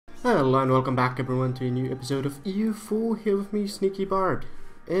Hello and welcome back everyone to a new episode of EU4, here with me, Sneaky Bard.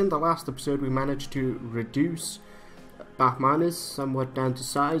 In the last episode we managed to reduce Bachmanis somewhat down to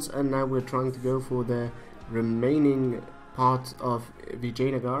size, and now we're trying to go for the remaining parts of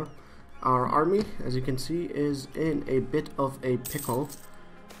Vijay. Our army, as you can see, is in a bit of a pickle,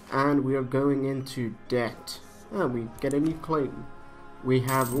 and we are going into debt. And we get a new claim. We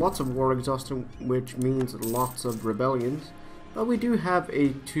have lots of war exhaustion, which means lots of rebellions. But we do have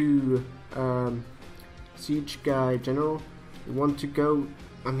a 2 siege guy general. We want to go,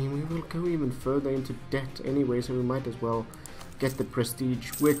 I mean, we will go even further into debt anyway, so we might as well get the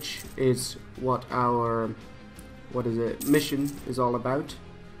prestige, which is what our, mission is all about.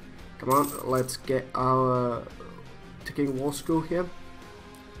 Come on, let's get our ticking war score here.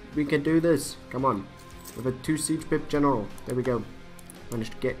 We can do this, come on. With a 2 siege pip general, there we go.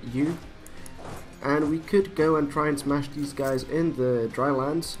 Managed to get you. And we could go and try and smash these guys in the dry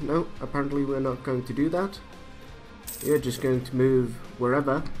lands. No, apparently we're not going to do that. We're just going to move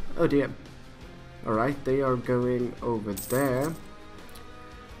wherever. Oh dear. Alright, they are going over there.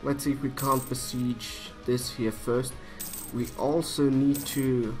 Let's see if we can't besiege this here first. We also need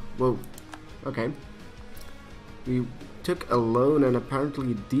to... Whoa. Okay. We took a loan, and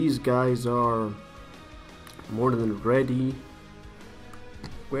apparently these guys are more than ready.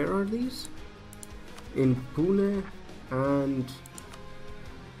 Where are these? In Pune, and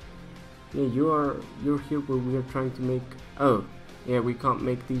yeah, you're here where we are trying to make. Oh yeah, we can't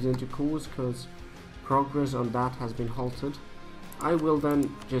make these into cores because progress on that has been halted. I will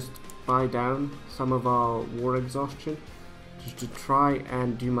then just buy down some of our war exhaustion just to try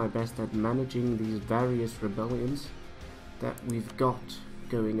and do my best at managing these various rebellions that we've got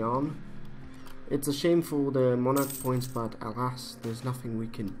going on. It's a shame for the monarch points, but alas, there's nothing we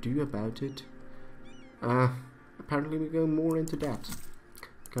can do about it. Apparently we go more into debt,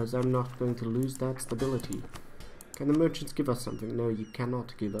 because I'm not going to lose that stability. Can the merchants give us something? No, you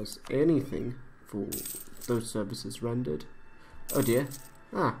cannot give us anything for those services rendered. Oh dear.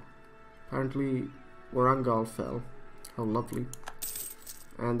 Apparently Warangal fell. How lovely.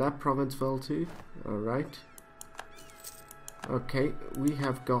 And that province fell too. Alright. Okay, we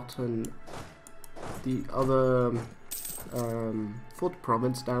have gotten the other 4th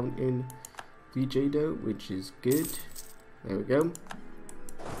province down in Vijay though, which is good. There we go.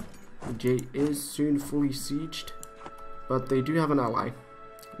 Vijay is soon fully sieged, but they do have an ally,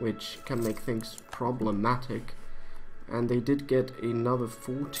 which can make things problematic. And they did get another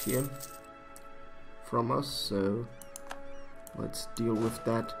fort here from us, so let's deal with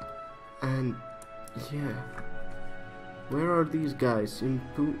that. And yeah, where are these guys? In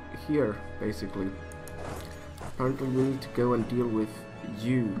here, basically. Apparently we need to go and deal with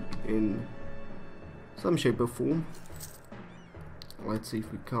you in some shape or form. Let's see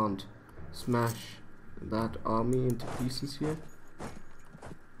if we can't smash that army into pieces here.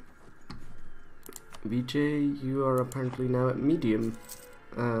 Vijay, you are apparently now at medium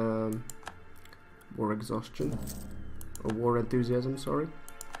war exhaustion, or war enthusiasm, sorry.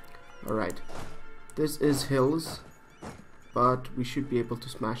 Alright, this is hills, but we should be able to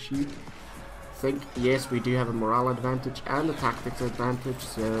smash you. Yes, we do have a morale advantage and a tactics advantage,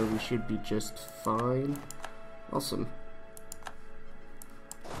 so we should be just fine. Awesome.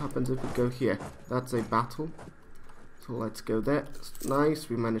 What happens if we go here? That's a battle, so let's go there. Nice,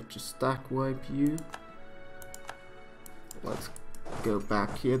 we managed to stack wipe you. Let's go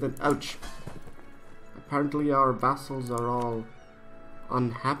back here then. Ouch! Apparently our vassals are all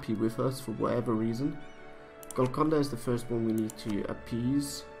unhappy with us for whatever reason. Golconda is the first one we need to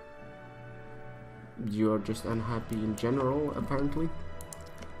appease. You are just unhappy in general, apparently.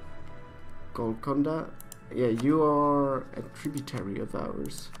 Golconda, yeah, you are a tributary of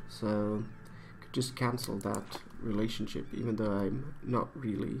ours, so could just cancel that relationship, even though I'm not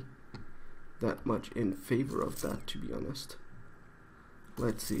really that much in favor of that, to be honest.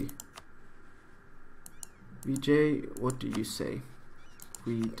 Let's see. Vijay, what do you say?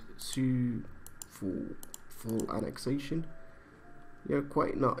 We'd sue for full annexation. You're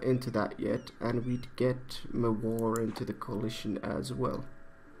quite not into that yet, and we'd get Mawar into the coalition as well.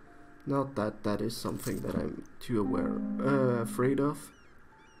 Not that that is something that I'm too afraid of.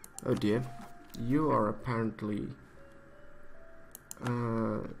 Oh dear, you are apparently...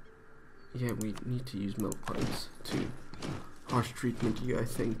 yeah, we need to use milk pipes to harsh treatment you, I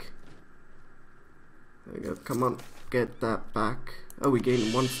think. There we go, come on, get that back. Oh, we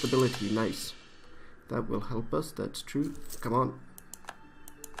gain 1 stability, nice. That will help us, that's true. Come on.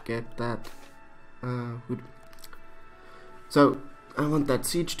 Get that. So I want that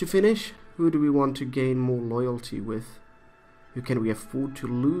siege to finish. Who do we want to gain more loyalty with? Who can we afford to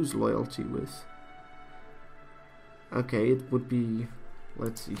lose loyalty with? Okay, it would be,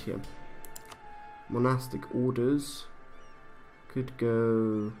 let's see here, monastic orders could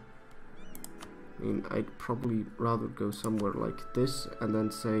go, I mean, I'd probably rather go somewhere like this and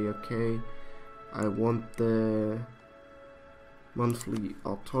then say, okay, I want the monthly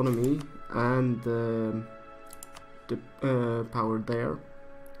autonomy and the power there.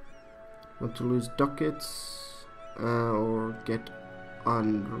 Want to lose ducats or get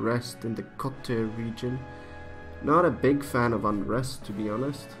unrest in the Kotte region. Not a big fan of unrest, to be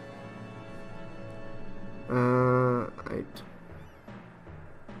honest.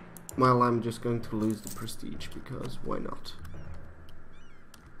 Well, I'm just going to lose the prestige because why not?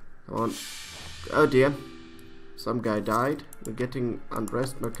 Come on. Oh dear. Some guy died. We're getting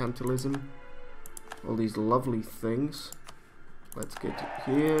unrest, mercantilism, all these lovely things. Let's get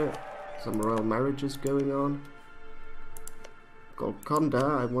here. Some royal marriages going on. Golconda,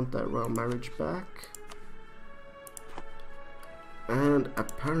 I want that royal marriage back. And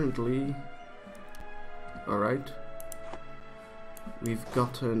apparently, alright, we've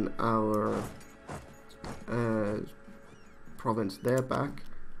gotten our province there back.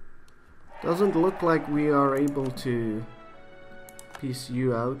 Doesn't look like we are able to piece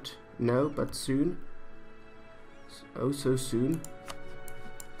you out, no, but soon. Oh, so soon.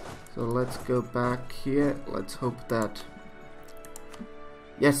 So let's go back here. Let's hope that...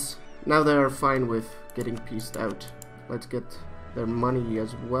 Yes, now they're fine with getting pieced out. Let's get their money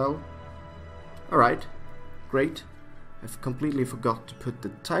as well. Alright, great. I've completely forgot to put the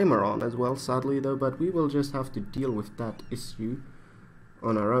timer on as well, sadly though, but we will just have to deal with that issue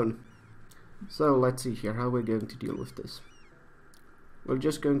on our own. So let's see here how we're going to deal with this. We're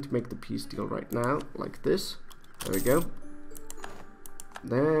just going to make the peace deal right now, like this. There we go.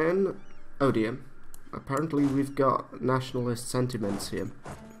 Then, oh dear, apparently we've got nationalist sentiments here.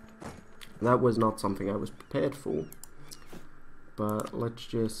 That was not something I was prepared for. But let's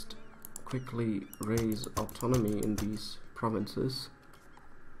just quickly raise autonomy in these provinces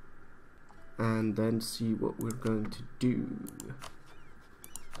and then see what we're going to do.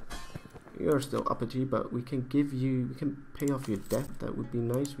 You're still uppity, but we can give you, we can pay off your debt. That would be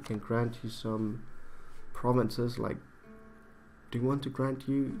nice. We can grant you some provinces. Like, do you want to grant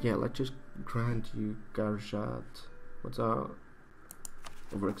you? Yeah, let's just grant you Garjat. What's our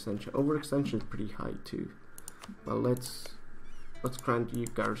overextension? Overextension is pretty high too, but let's grant you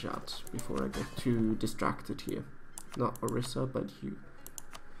Garjat before I get too distracted here. Not Orissa, but you.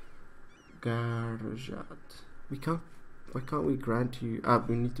 Garjat. We can't. Why can't we grant you?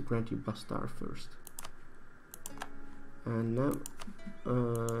 We need to grant you Bastar first. And now,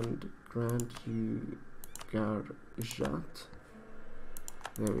 and grant you Garjat.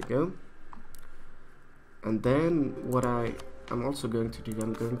 There we go. And then what I'm also going to do,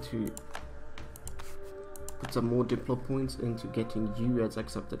 I'm going to put some more Diplo points into getting you as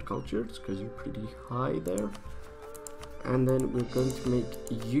accepted cultures, because you're pretty high there. And then we're going to make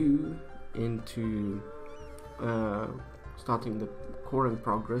you into starting the coring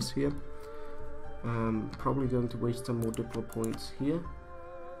progress here. Probably going to waste some more Diplo points here.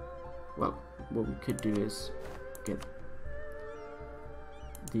 Well, what we could do is get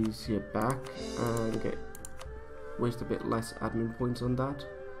these here back and waste a bit less admin points on that.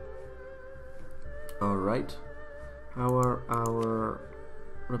 Alright, how are our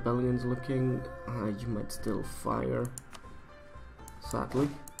rebellions looking? You might still fire, sadly,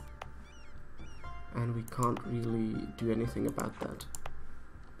 and we can't really do anything about that.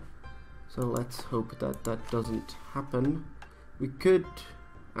 So let's hope that that doesn't happen. We could...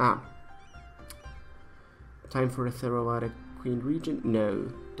 time for a Theravada Queen Regent? No,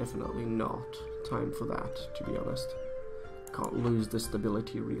 definitely not time for that, to be honest. Can't lose the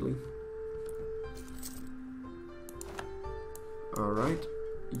stability, really. Alright,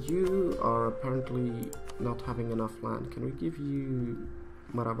 you are apparently not having enough land. Can we give you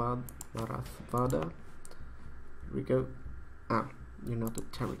Marathvada? Here we go. You're not a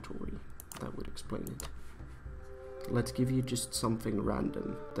territory. That would explain it. Let's give you just something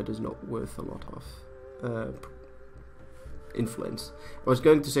random that is not worth a lot of influence. I was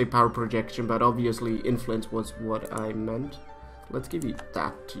going to say power projection, but obviously influence was what I meant. Let's give you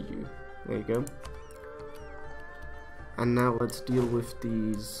that to you. There you go. And now let's deal with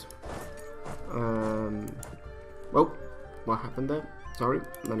these. Well, what happened there? Sorry,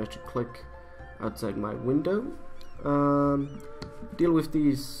 managed to click outside my window. Deal with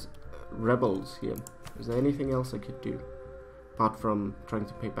these rebels here. Is there anything else I could do apart from trying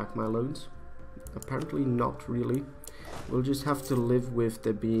to pay back my loans? Apparently not really. We'll just have to live with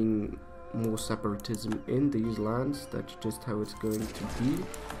there being more separatism in these lands. That's just how it's going to be.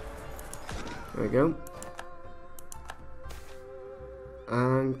 There we go.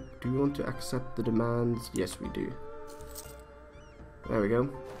 And do we want to accept the demands? Yes, we do. There we go.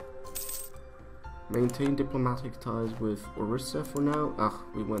 Maintain diplomatic ties with Orissa for now. Ugh,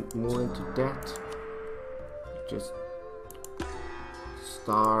 we went more into debt. Just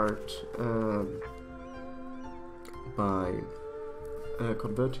start by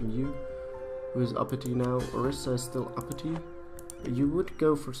converting you, who is uppity now. Orissa is still uppity. You would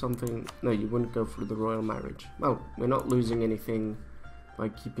go for something. No, you wouldn't go for the royal marriage. Well, we're not losing anything by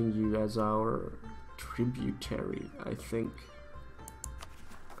keeping you as our tributary, I think.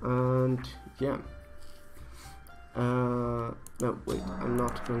 And yeah. No, wait, I'm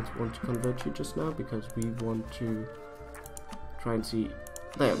not going to want to convert you just now because we want to try and see.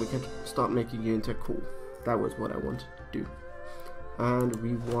 There, we can start making you into a core. That was what I wanted to do. And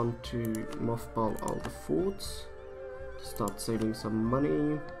we want to mothball all the forts to start saving some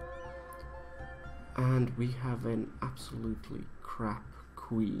money. And we have an absolutely crap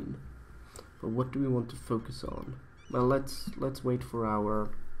queen. But what do we want to focus on? Well, let's wait for our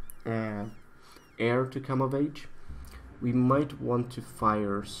heir to come of age. We might want to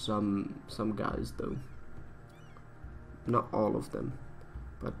fire some guys though. Not all of them,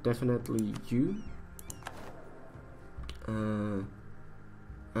 but definitely you. And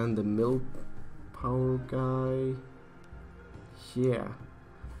the mill power guy. Yeah,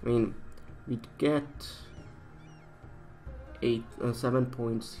 I mean, we'd get 7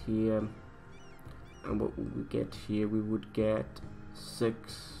 points here, and what would we get here? We would get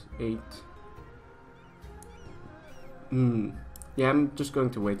 6, 8. Yeah, I'm just going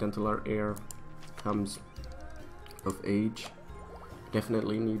to wait until our heir comes of age.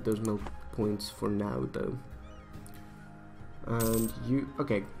 Definitely need those mill points for now though. And you,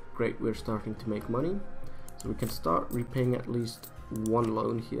 okay, great, we're starting to make money, so we can start repaying at least one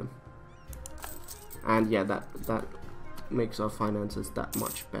loan here. And yeah, that makes our finances that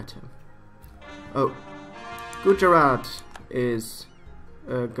much better. Oh, Gujarat is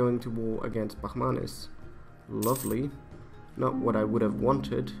going to war against Bahmanis. Lovely. Not what I would have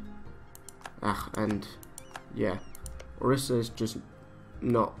wanted. And yeah, Orissa is just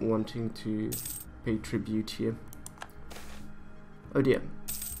not wanting to pay tribute here. Oh dear.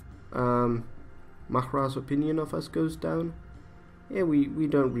 Mahra's opinion of us goes down. Yeah, we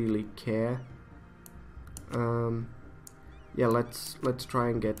don't really care. Yeah, let's try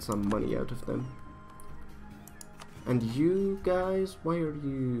and get some money out of them. And you guys, why are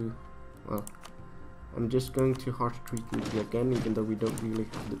you? Well, I'm just going to harsh treatment you again, even though we don't really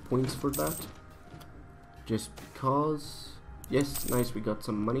have the points for that. Just because. Yes, nice, we got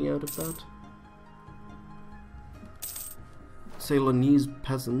some money out of that. Ceylonese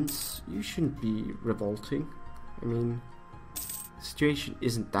peasants, you shouldn't be revolting. I mean, the situation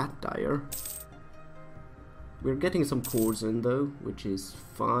isn't that dire. We're getting some cores in though, which is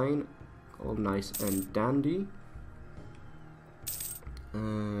fine. All nice and dandy.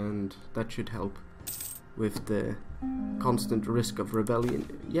 And that should help with the constant risk of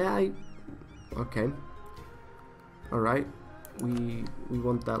rebellion. Yeah, okay. Alright. We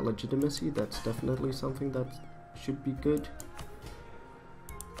want that legitimacy. That's definitely something that should be good.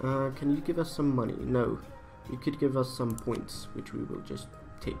 Can you give us some money? No. You could give us some points, which we will just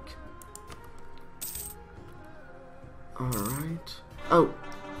take. Alright. Oh,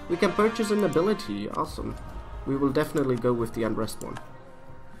 we can purchase an ability. Awesome. We will definitely go with the unrest one.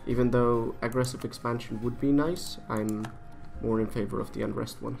 Even though aggressive expansion would be nice, I'm more in favor of the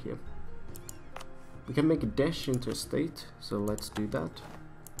unrest one here. We can make a dash into a state, so let's do that.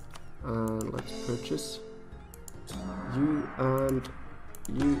 Let's purchase. You and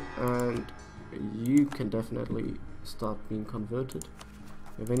you can definitely start being converted.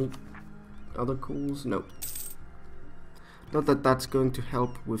 Have any other calls? No. Not that that's going to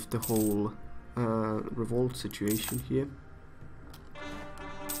help with the whole revolt situation here.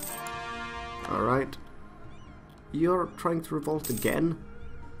 Alright. You're trying to revolt again?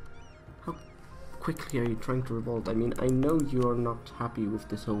 How quickly are you trying to revolt? I mean, I know you're not happy with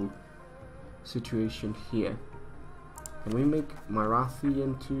this whole situation here. Can we make Marathi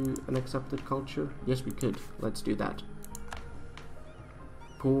into an accepted culture? Yes, we could. Let's do that.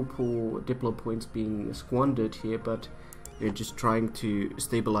 Poor Diplo points being squandered here, but we're just trying to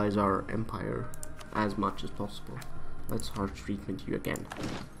stabilize our empire as much as possible. Let's harsh treatment you again.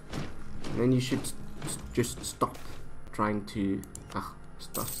 And then you should just stop trying to...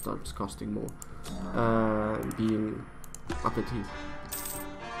 stuff starts costing more. Being uppity.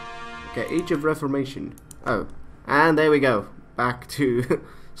 Okay, Age of Reformation. Oh, and there we go. Back to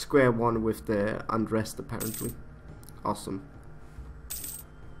square one with the unrest apparently. Awesome.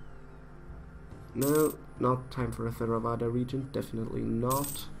 No, not time for a Theravada region, definitely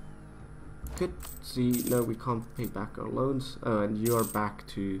not. Could see, no, we can't pay back our loans. Oh, and you're back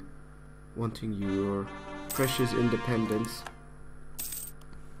to wanting your precious independence,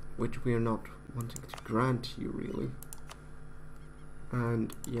 which we are not wanting to grant you really.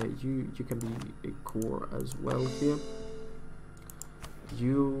 And yeah, you can be a core as well here.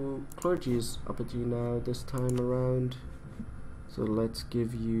 You clergy is uppity now this time around, so let's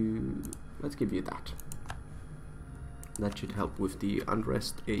give you that. That should help with the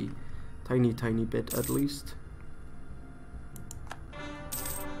unrest a tiny bit at least.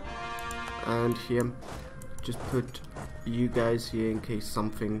 And here, just put you guys here in case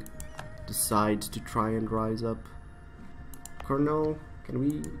something decides to try and rise up. Colonel, can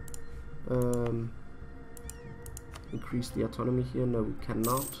we increase the autonomy here? No, we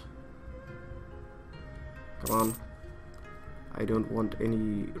cannot. Come on. I don't want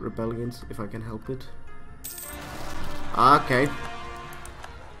any rebellions if I can help it. Okay.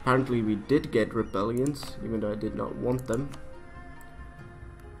 Apparently we did get rebellions, even though I did not want them.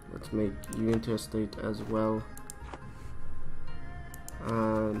 Let's make you interstate as well.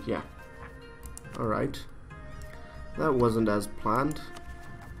 And yeah. Alright. That wasn't as planned.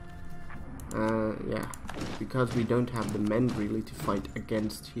 Yeah, because we don't have the men really to fight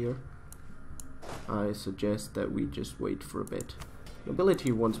against here, I suggest that we just wait for a bit.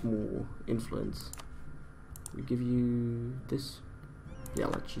 Nobility wants more influence. We give you this? Yeah,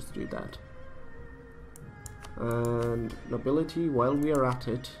 let's just do that. And nobility, while we are at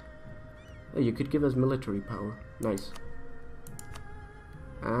it, oh, you could give us military power. Nice.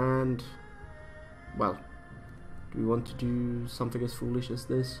 And, well, do we want to do something as foolish as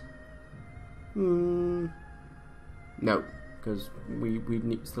this? No, because we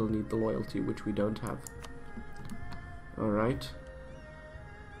still need the loyalty, which we don't have. Alright.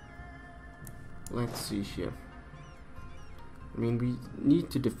 Let's see here. I mean, we need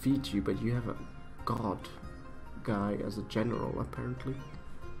to defeat you, but you have a god guy as a general, apparently.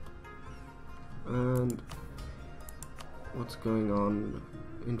 And what's going on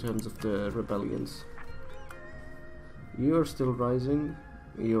in terms of the rebellions? You are still rising.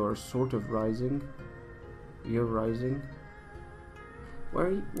 You're sort of rising. You're rising.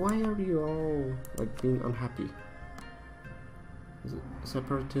 Why are you all like being unhappy? Is it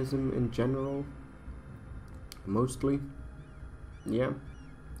separatism in general? Mostly? Yeah.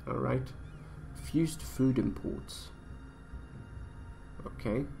 Alright. Fused food imports.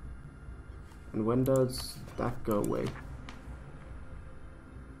 Okay. And when does that go away?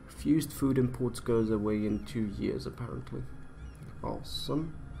 Fused food imports goes away in 2 years apparently.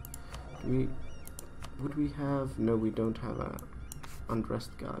 Awesome. Would we have... No, we don't have a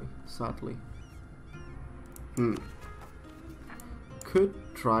undressed guy, sadly. Could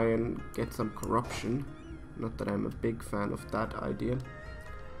try and get some corruption. Not that I'm a big fan of that idea.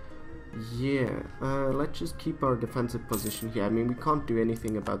 Yeah, let's just keep our defensive position here. I mean, we can't do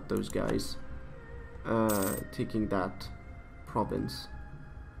anything about those guys taking that province.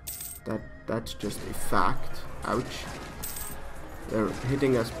 That's just a fact. Ouch. They're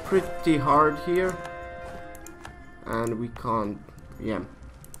hitting us pretty hard here. And we can't, yeah,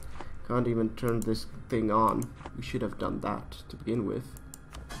 can't even turn this thing on. We should have done that to begin with.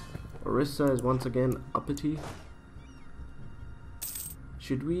 Orissa is once again uppity.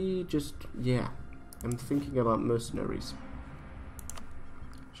 Should we just, yeah, I'm thinking about mercenaries.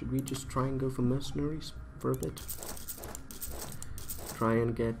 Should we just try and go for mercenaries for a bit? Try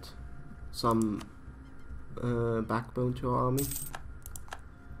and get some backbone to our army.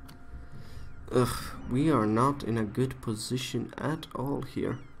 Ugh, we are not in a good position at all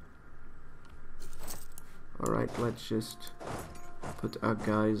here. Alright, let's just put our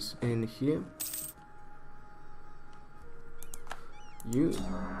guys in here. You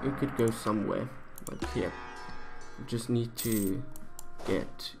could go somewhere, like here. We just need to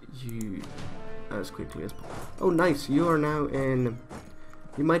get you as quickly as possible. Oh nice, you are now in...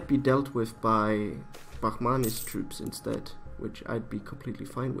 You might be dealt with by Bahmani's troops instead, which I'd be completely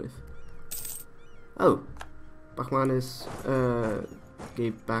fine with. Oh, Bahmanis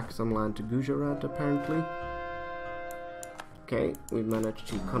gave back some land to Gujarat apparently. Okay, we managed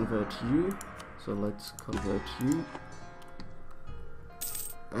to convert you, so let's convert you.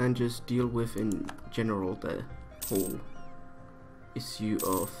 And just deal with in general the whole issue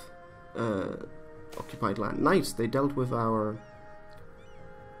of occupied land. Nice, they dealt with our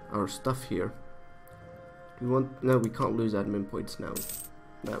stuff here. Do we want... No, we can't lose admin points now.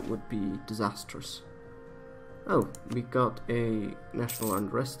 That would be disastrous. Oh, we got a national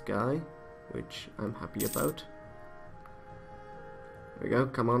unrest guy, which I'm happy about. There we go,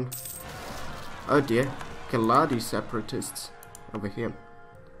 come on. Oh dear, Kaladi separatists over here.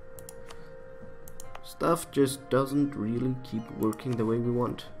 Stuff just doesn't really keep working the way we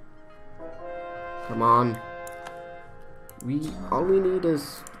want. Come on. All we need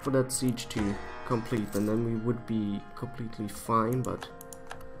is for that siege to complete, and then we would be completely fine, but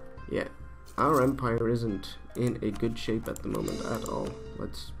yeah, our empire isn't in a good shape at the moment at all.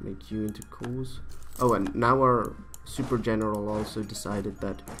 Let's make you into cause. Oh, and now our super general also decided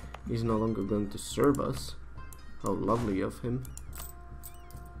that he's no longer going to serve us. How lovely of him.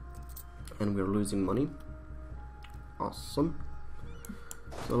 And we're losing money. Awesome.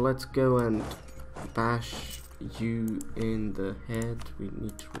 So let's go and bash you in the head. We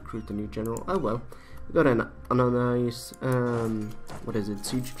need to recruit a new general. Oh well, we got a nice what is it,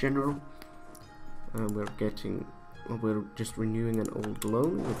 siege general. We're just renewing an old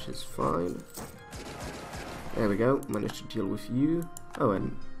loan, which is fine. There we go, managed to deal with you. Oh,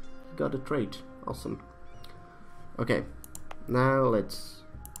 and got a trade. Awesome. Okay, now let's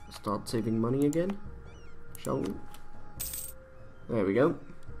start saving money again, shall we? There we go.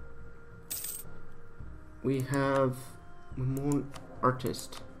 We have more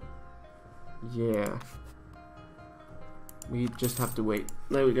artist. Yeah. We just have to wait.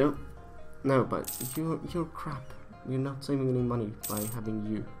 There we go. No, but you're crap. We're not saving any money by having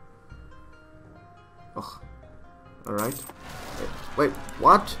you. Ugh. Alright. Wait,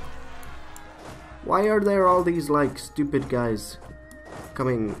 what? Why are there all these like stupid guys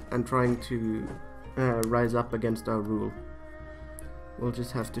coming and trying to rise up against our rule? We'll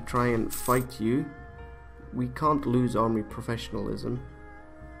just have to try and fight you. We can't lose army professionalism.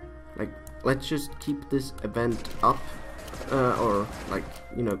 Like, let's just keep this event up, or like,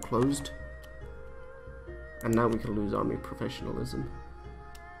 you know, closed. And now we can lose army professionalism.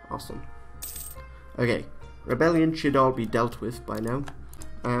 Awesome. Okay, rebellion should all be dealt with by now.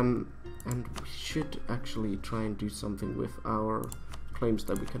 And we should actually try and do something with our claims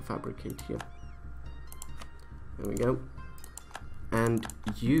that we can fabricate here. There we go. And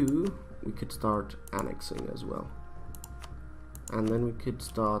you, we could start annexing as well. And then we could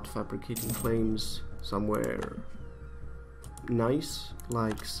start fabricating claims somewhere nice,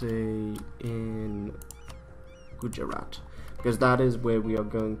 like say in Gujarat, because that is where we are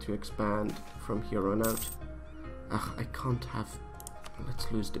going to expand from here on out. Ugh, I can't have...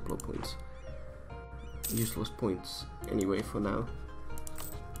 Let's lose diplo points. Useless points anyway for now.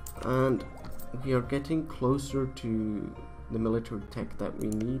 And we are getting closer to the military tech that we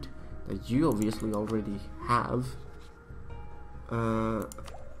need, that you obviously already have.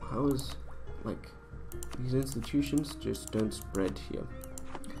 How is, like, these institutions just don't spread here,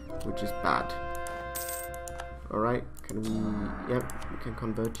 which is bad. Alright, can we... Yep, we can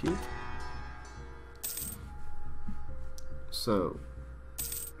convert you. So,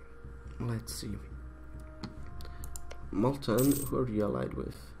 let's see. Multan, who are you allied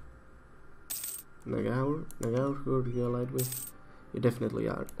with? Nagaur, who are you allied with? You definitely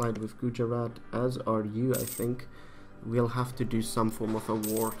are allied with Gujarat, as are you, I think. We'll have to do some form of a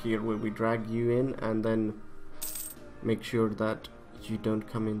war here where we drag you in and then make sure that you don't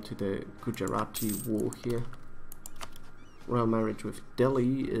come into the Gujarati war here. Royal marriage with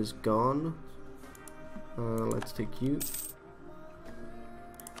Delhi is gone. Let's take you.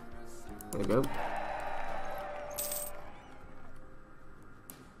 There we go.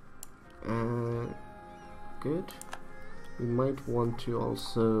 Good. We might want to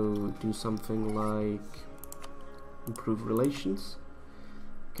also do something like improve relations.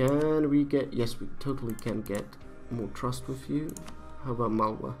 Can we get... Yes, we totally can get more trust with you. How about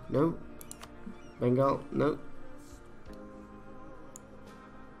Malwa? No. Bengal? No.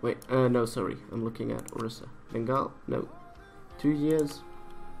 Wait, no, sorry. I'm looking at Orissa. Bengal? No. 2 years?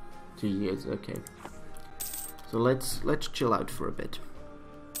 2 years, okay. So let's chill out for a bit.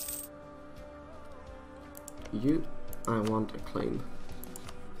 You, I want a claim.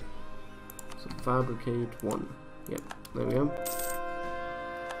 So fabricate 1. Yep, there we go.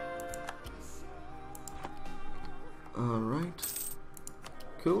 Alright.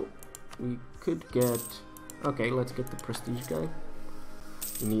 Cool. We could get... Okay, let's get the prestige guy.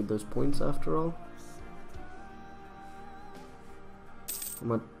 We need those points after all.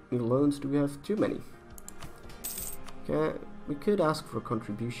 How many loans do we have? Too many. Okay, we could ask for a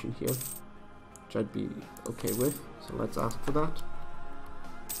contribution here, which I'd be okay with. So let's ask for that.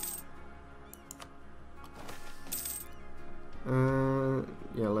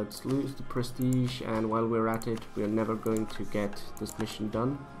 Yeah, let's lose the prestige, and while we're at it, we're never going to get this mission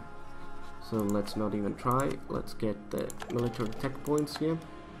done. So let's not even try. Let's get the military tech points here.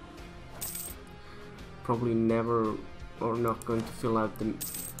 Probably never or not going to fill out the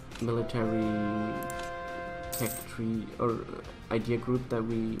military tech tree or idea group that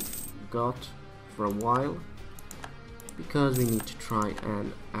we got for a while, because we need to try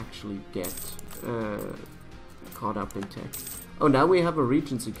and actually get caught up in tech. Oh, now we have a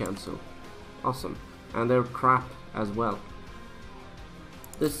Regency Council. Awesome. And they're crap as well.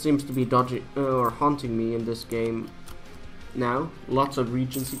 This seems to be dodging or haunting me in this game now. Lots of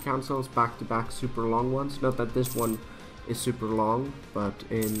Regency Councils back to back, super long ones. Not that this one is super long, but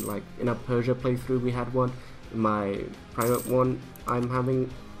in a Persia playthrough we had one. In my private one I'm having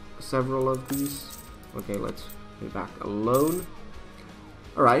several of these. Okay, let's be back alone.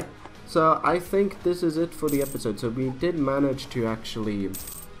 Alright, so I think this is it for the episode. So we did manage to actually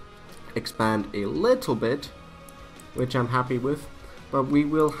expand a little bit, which I'm happy with, but we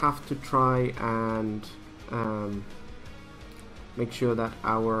will have to try and make sure that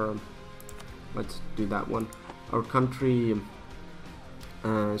our, let's do that one, our country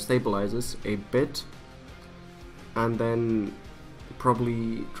stabilizes a bit, and then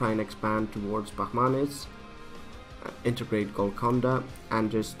probably try and expand towards Bahmanis, integrate Golconda, and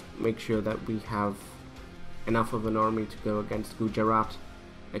just make sure that we have enough of an army to go against Gujarat,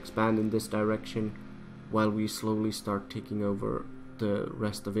 expand in this direction while we slowly start taking over the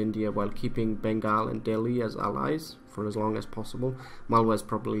rest of India, while keeping Bengal and Delhi as allies for as long as possible. Malwa is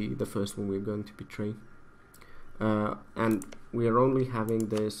probably the first one we're going to betray. And we are only having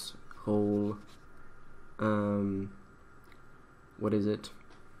this whole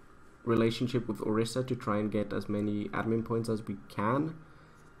relationship with Orissa to try and get as many admin points as we can,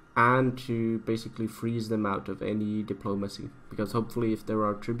 and to basically freeze them out of any diplomacy, because hopefully if there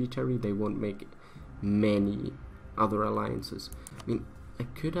are tributary they won't make many other alliances. I mean, I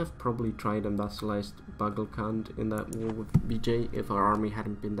could have probably tried and vassalized Bagelkhand in that war with Vijay if our army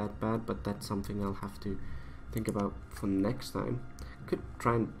hadn't been that bad, but that's something I'll have to think about for next time. Could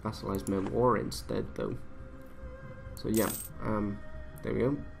try and vassalize Memor instead though. So yeah, there we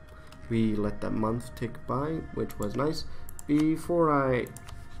go. We let that month tick by, which was nice. Before I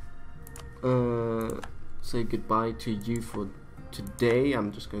say goodbye to you for today,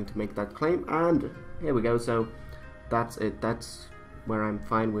 I'm just going to make that claim, and here we go. So that's it. That's where I'm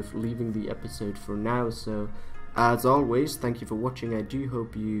fine with leaving the episode for now. So as always, thank you for watching. I do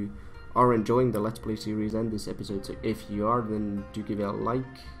hope you are enjoying the Let's Play series and this episode. So if you are, then do give it a like,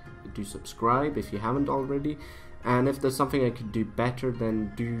 do subscribe if you haven't already, and if there's something I could do better,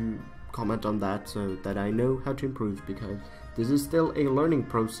 then do comment on that so that I know how to improve, because this is still a learning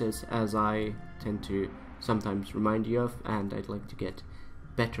process, as I tend to sometimes remind you of, and I'd like to get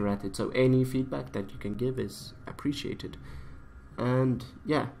better at it. So any feedback that you can give is appreciated. And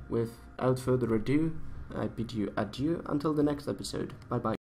yeah, without further ado, I bid you adieu until the next episode. Bye bye.